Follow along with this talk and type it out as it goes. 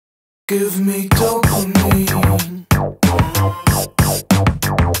Give me dopamine.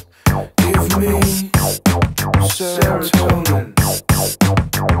 Give me serotonin.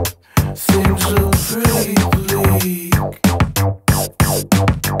 Things look pretty bleak.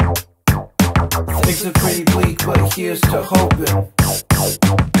 Things are pretty bleak, but here's to hoping.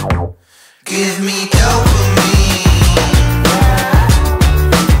 Give me dopamine.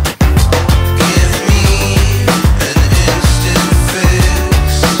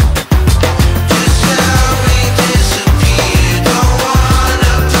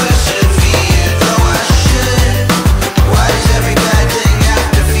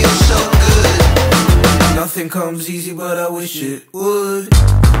 Nothing comes easy, but I wish it would.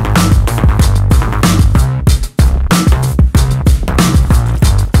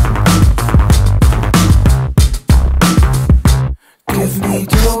 Give me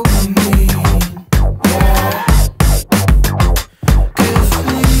dopamine, yeah. Give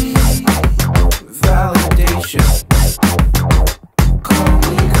me validation. Call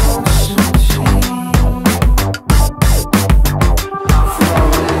me Constantine.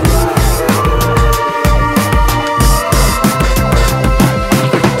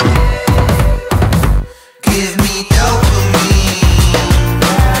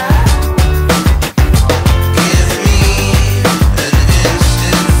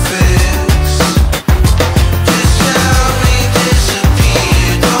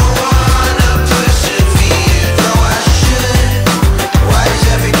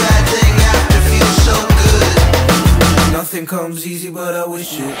 Nothing comes easy, but I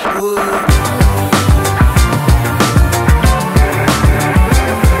wish it would.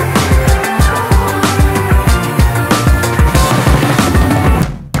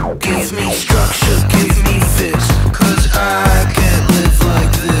 Give me structure, give me fix, 'cause I can't live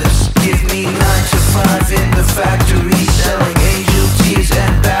like this. Give me 9 to 5 in the factory, selling angel teas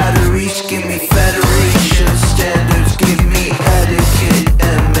and batteries. Give me federation standards, give me etiquette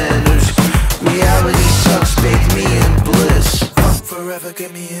and manners. Reality sucks, bake me in bliss. Forever,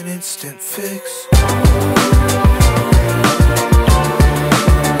 give me an instant fix.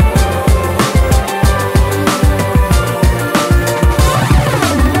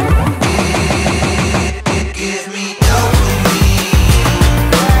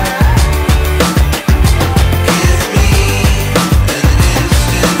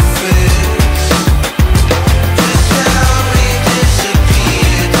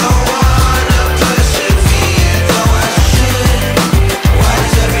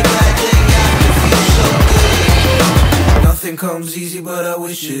 Nothing comes easy, but I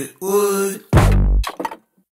wish it would.